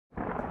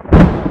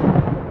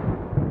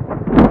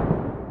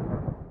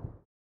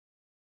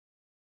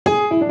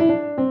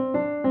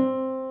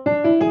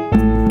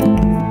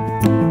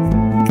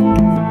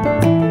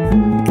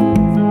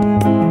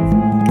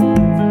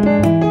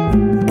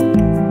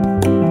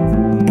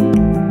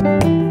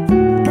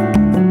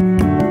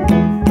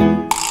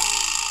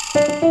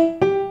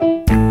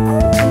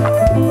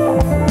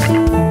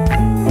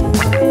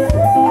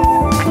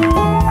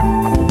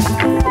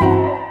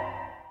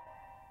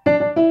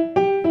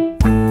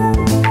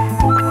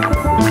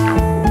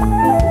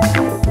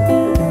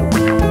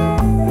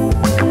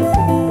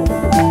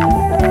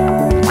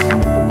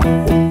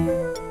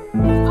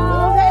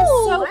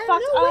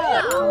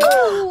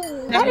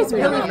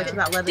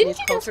Lebanese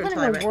culture and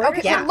climate.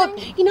 Okay, Yeah.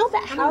 look, you know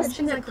that house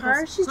in that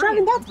car she's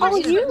driving? That's all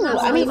you.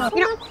 I mean,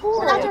 you know,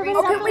 cool.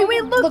 Okay,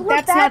 wait, look,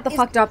 that's not the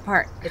fucked up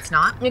part. It's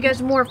not? It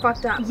gets more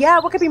fucked up. Yeah,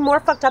 what could be more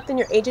fucked up than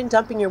your agent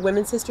dumping your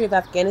Women's History of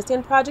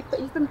Afghanistan project that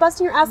you've been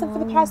busting your ass in for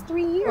the past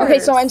 3 years? Okay,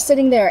 so I'm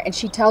sitting there and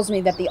she tells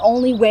me that the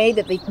only way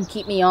that they can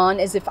keep me on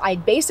is if I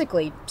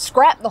basically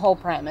scrap the whole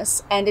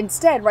premise and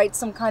instead write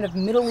some kind of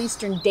Middle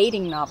Eastern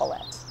dating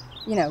novelette.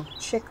 You know,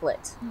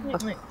 chicklet.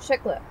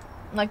 Chicklet.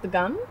 Like the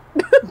gum?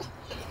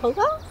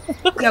 No,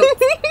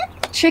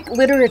 chick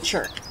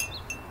literature.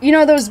 You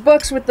know those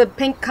books with the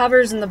pink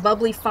covers and the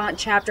bubbly font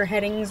chapter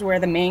headings where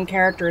the main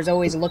character is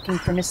always looking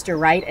for Mr.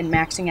 Right and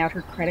maxing out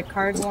her credit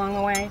cards along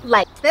the way?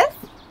 Like this?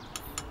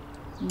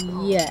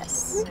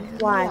 Yes.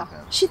 Why?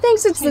 She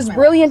thinks it's this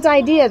brilliant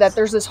idea that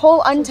there's this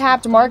whole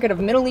untapped market of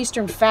Middle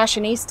Eastern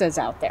fashionistas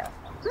out there.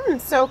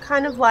 So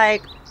kind of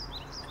like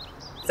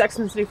Sex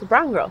and the City for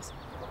brown girls.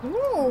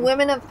 Ooh,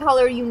 women of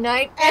color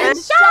unite And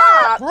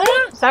shop!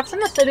 Sex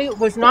and the City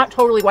was not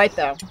totally white,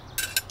 though.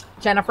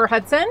 Jennifer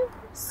Hudson?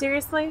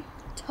 Seriously?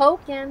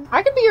 Token.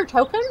 I could be your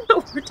token.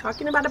 We're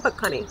talking about a book,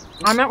 honey.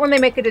 I meant when they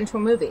make it into a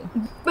movie.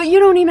 But you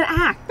don't even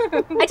act.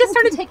 I just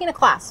started taking a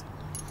class.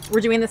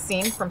 We're doing the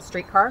scene from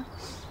Streetcar.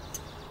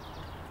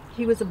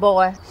 He was a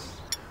boy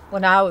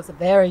when I was a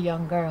very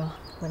young girl.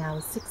 When I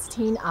was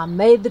 16, I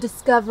made the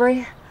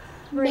discovery.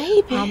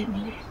 Maybe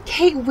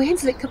Kate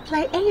Winslet could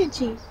play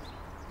Angie.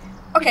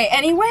 Okay,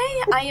 anyway,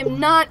 I am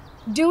not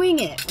doing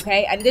it,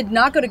 okay? I did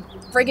not go to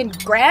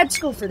friggin' grad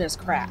school for this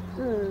crap.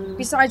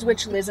 Besides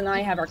which, Liz and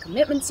I have our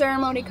commitment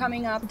ceremony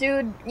coming up.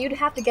 Dude, you'd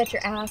have to get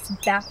your ass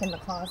back in the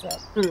closet.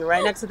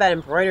 Right next to that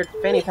embroidered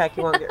fanny pack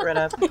you won't get rid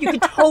of. You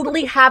could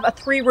totally have a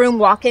 3-room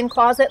walk-in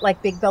closet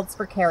like Big Belts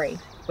for Carrie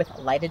with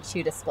a lighted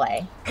shoe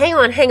display. Hang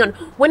on.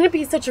 Wouldn't it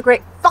be such a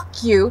great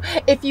fuck you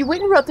if you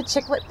went and wrote the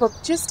chicklet book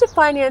just to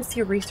finance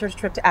your research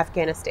trip to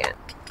Afghanistan?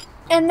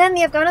 And then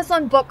the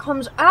Afghanistan book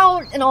comes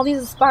out and all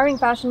these aspiring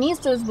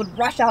fashionistas would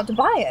rush out to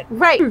buy it.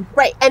 Right.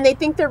 And they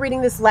think they're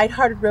reading this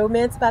lighthearted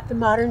romance about the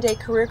modern day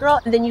career girl,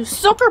 and then you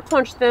sucker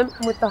punch them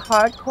with the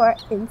hardcore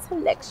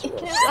intellectual.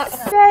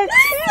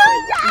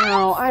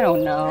 No, I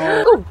don't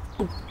know.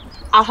 Ooh,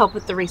 I'll help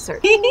with the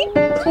research.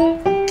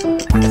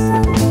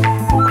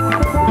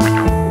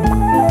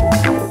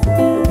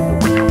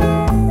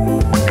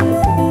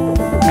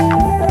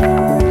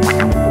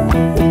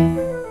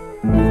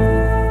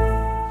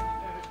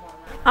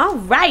 All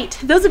right,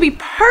 those would be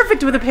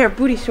perfect with a pair of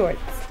booty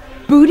shorts.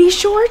 Booty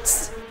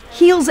shorts?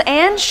 Heels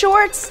and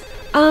shorts?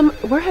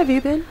 Where have you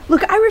been?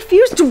 Look, I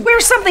refuse to wear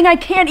something I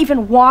can't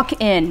even walk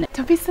in.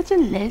 Don't be such a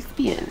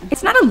lesbian.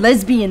 It's not a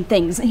lesbian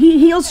thing.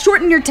 Heels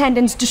shorten your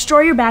tendons, destroy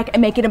your back,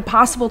 and make it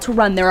impossible to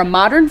run. They're a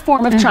modern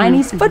form of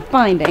Chinese foot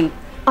binding.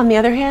 On the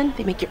other hand,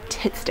 they make your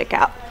tits stick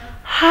out.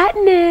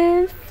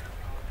 Hotness.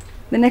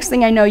 The next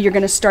thing I know, you're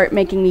gonna start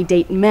making me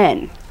date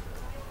men.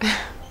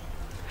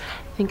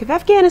 Think of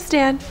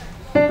Afghanistan.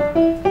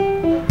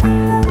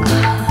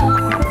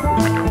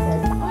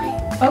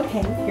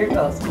 Okay, here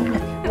goes.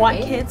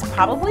 Want kids?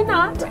 Probably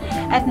not.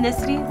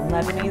 Ethnicity?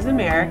 Lebanese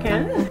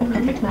American.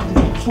 Perfect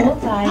match. Full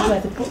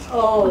size.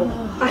 Oh,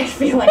 I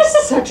feel like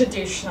such a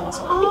douche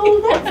nozzle.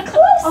 Oh, that's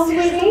close. Oh,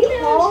 sweetie.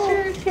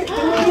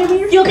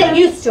 You'll get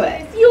used to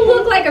it. You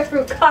look like a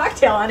fruit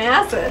cocktail on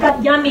acid.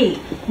 Yummy.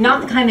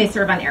 Not the kind they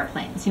serve on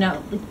airplanes, you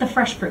know, the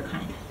fresh fruit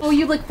kind. Oh,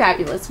 you look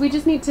fabulous. We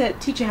just need to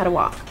teach you how to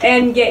walk.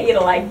 And get you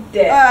to like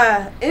dick.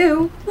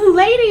 Ew.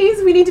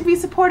 Ladies, we need to be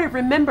supportive.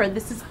 Remember,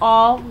 this is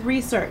all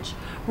research.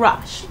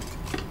 Rush.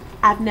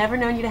 I've never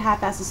known you to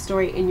half-ass a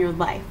story in your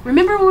life.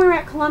 Remember when we were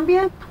at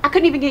Columbia? I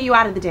couldn't even get you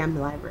out of the damn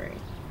library,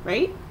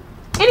 right?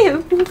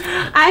 Anywho,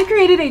 I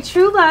created a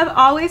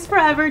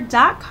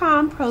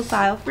truelovealwaysforever.com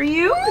profile for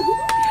you.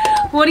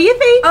 What do you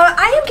think?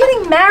 I am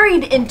getting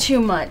married in 2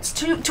 months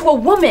to a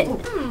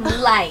woman.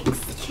 Likes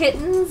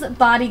kittens,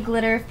 body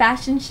glitter,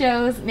 fashion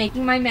shows,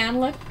 making my man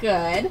look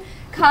good,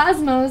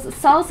 Cosmos,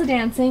 salsa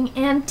dancing,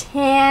 and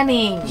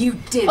tanning. You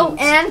didn't. Oh,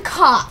 and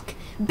cock.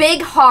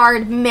 Big,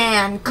 hard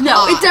man cock.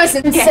 No, it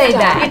doesn't say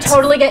that. You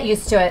totally get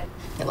used to it.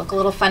 They look a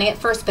little funny at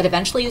first, but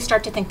eventually you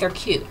start to think they're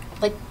cute.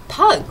 Like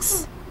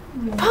pugs.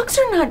 Pugs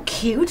are not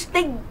cute.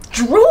 They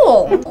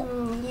drool.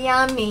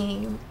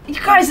 Yummy. You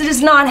guys, it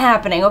is not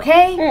happening,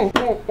 okay?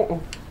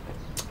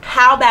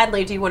 How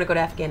badly do you want to go to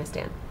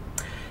Afghanistan?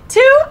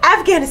 To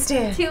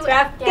Afghanistan. To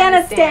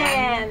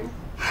Afghanistan.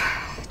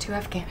 To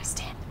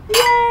Afghanistan.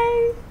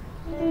 Yay!